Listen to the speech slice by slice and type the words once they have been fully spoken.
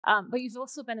But you've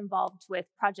also been involved with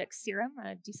Project Serum,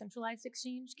 a decentralized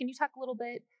exchange. Can you talk a little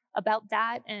bit about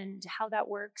that and how that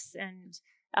works, and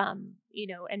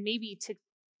and maybe to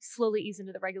slowly ease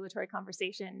into the regulatory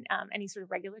conversation, any sort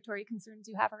of regulatory concerns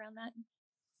you have around that?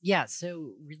 Yeah,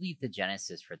 so really the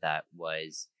genesis for that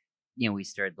was, we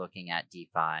started looking at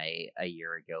DeFi a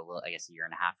year ago, well, I guess a year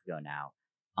and a half ago now.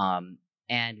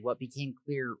 And what became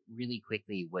clear really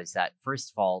quickly was that,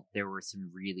 first of all, there were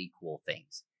some really cool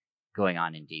things going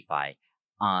on in DeFi.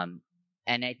 And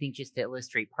I think just to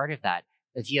illustrate part of that,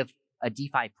 if you have a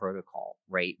DeFi protocol,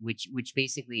 right, which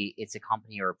basically it's a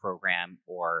company or a program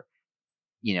or,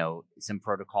 some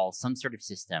protocol, some sort of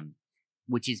system,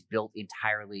 which is built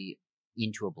entirely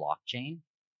into a blockchain.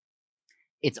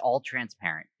 It's all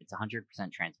transparent. It's 100%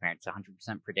 transparent. It's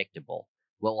 100% predictable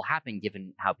what will happen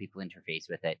given how people interface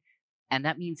with it. And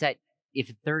that means that if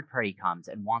a third party comes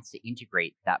and wants to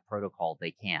integrate that protocol,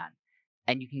 they can.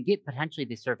 And you can get potentially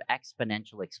this sort of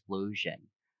exponential explosion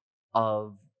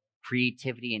of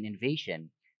creativity and innovation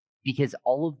because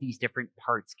all of these different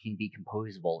parts can be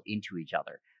composable into each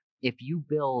other. If you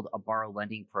build a borrow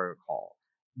lending protocol,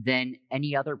 then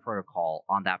any other protocol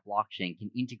on that blockchain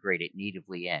can integrate it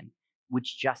natively in,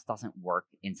 which just doesn't work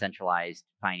in centralized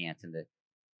finance in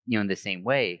the same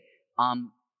way.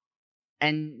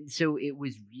 And so it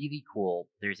was really cool.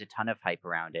 There's a ton of hype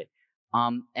around it.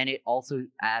 And it also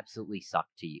absolutely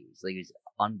sucked to use. Like, it was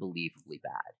unbelievably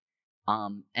bad.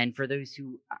 And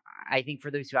I think for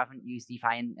those who haven't used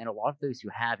DeFi, and a lot of those who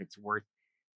have, it's worth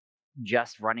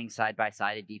just running side by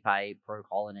side a DeFi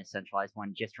protocol and a centralized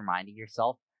one, just reminding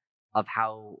yourself of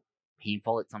how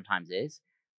painful it sometimes is.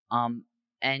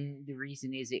 And the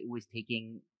reason is it was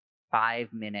taking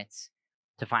 5 minutes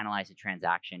to finalize a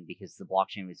transaction because the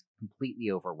blockchain was completely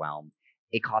overwhelmed.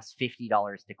 It cost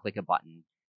 $50 to click a button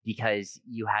because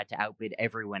you had to outbid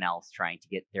everyone else trying to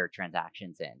get their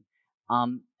transactions in.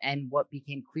 And what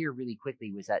became clear really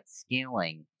quickly was that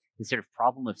scaling, the sort of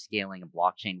problem of scaling a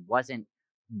blockchain, wasn't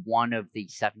one of the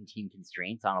 17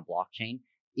 constraints on a blockchain.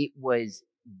 It was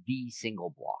the single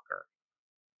blocker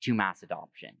to mass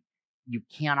adoption. You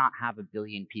cannot have 1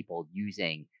 billion people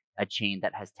using a chain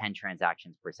that has 10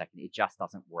 transactions per second. It just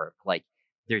doesn't work. Like,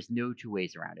 there's no two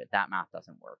ways around it. That math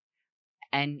doesn't work.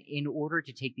 And in order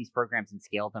to take these programs and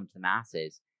scale them to the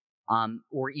masses,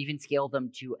 or even scale them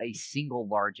to a single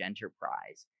large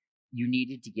enterprise, you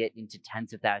needed to get into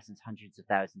tens of thousands, hundreds of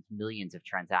thousands, millions of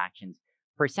transactions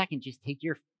per second. Just take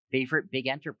your favorite big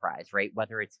enterprise, right?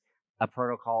 Whether it's a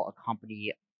protocol, a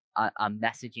company, a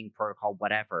messaging protocol,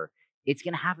 whatever, it's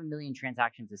going to have 1 million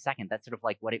transactions a second. That's sort of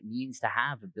like what it means to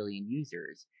have 1 billion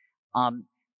users.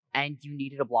 And you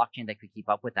needed a blockchain that could keep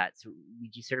up with that. So we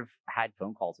just sort of had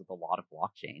phone calls with a lot of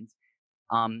blockchains.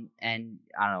 And I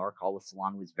don't know, our call with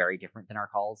Solana was very different than our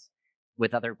calls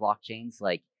with other blockchains.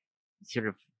 Like, sort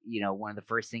of, one of the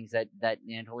first things that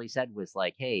Anatoly said was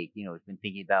like, hey, we've been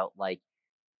thinking about, like,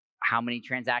 how many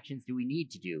transactions do we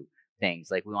need to do things?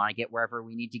 Like, we want to get wherever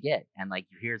we need to get. And, like,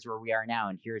 here's where we are now,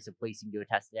 and here's a place you can go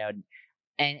test it out.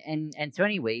 And so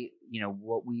anyway,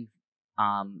 what we've,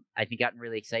 I think, gotten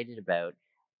really excited about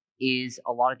is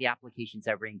a lot of the applications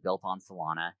that are being built on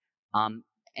Solana.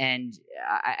 And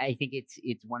I think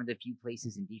it's one of the few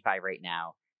places in DeFi right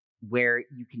now where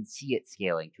you can see it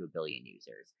scaling to 1 billion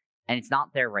users. And it's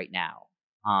not there right now.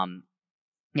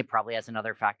 It probably has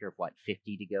another factor of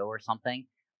 50 to go or something.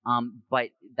 But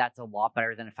that's a lot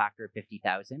better than a factor of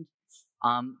 50,000.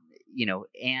 And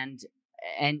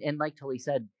like Tully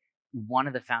said, one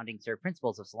of the founding sort of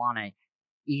principles of Solana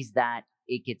is that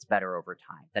it gets better over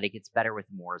time, that it gets better with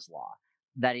Moore's law,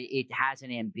 that it has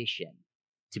an ambition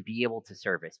to be able to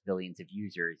service billions of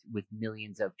users with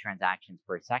millions of transactions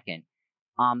per second.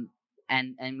 And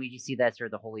we just see that sort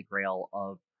of the holy grail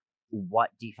of what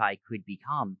DeFi could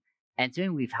become. And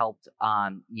so we've helped,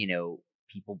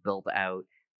 people build out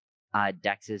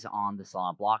DEXs on the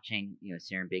Solana blockchain,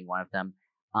 Serum being one of them.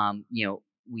 I've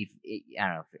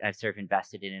sort of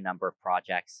invested in a number of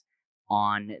projects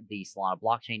on the Solana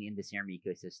blockchain in the Serum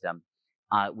ecosystem.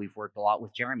 We've worked a lot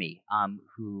with Jeremy,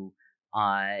 who,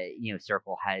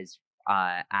 Circle has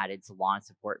added Solana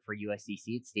support for USDC,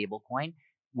 its stablecoin,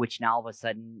 which now all of a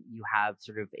sudden you have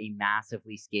sort of a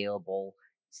massively scalable,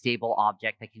 stable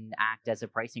object that can act as a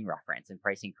pricing reference and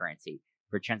pricing currency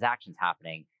for transactions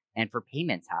happening and for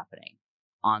payments happening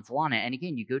on Solana. And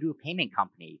again, you go to a payment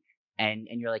company and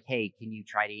you're like, hey, can you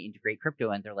try to integrate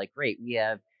crypto? And they're like, great, we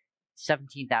have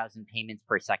 17,000 payments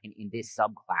per second in this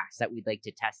subclass that we'd like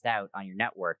to test out on your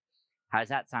network. How does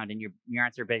that sound? And your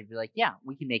answer would be like, yeah,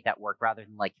 we can make that work, rather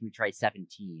than like, can we try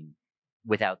 17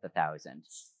 without the 1,000?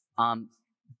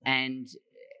 And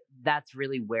that's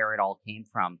really where it all came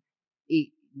from.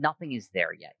 nothing is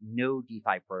there yet. No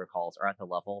DeFi protocols are at the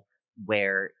level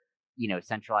where,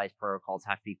 centralized protocols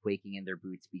have to be quaking in their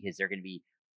boots because they're going to be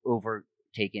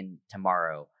overtaken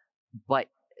tomorrow. But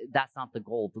that's not the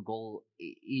goal. The goal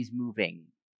is moving,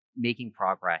 making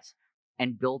progress,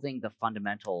 and building the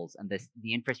fundamentals and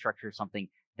the infrastructure of something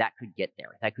that could get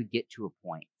there, that could get to a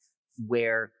point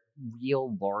where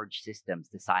real large systems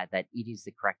decide that it is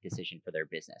the correct decision for their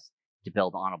business to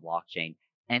build on a blockchain.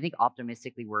 And I think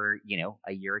optimistically we're,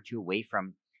 a year or two away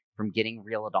from getting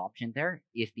real adoption there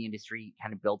if the industry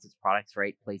kind of builds its products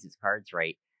right, plays its cards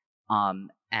right.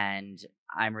 And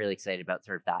I'm really excited about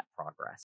sort of that progress.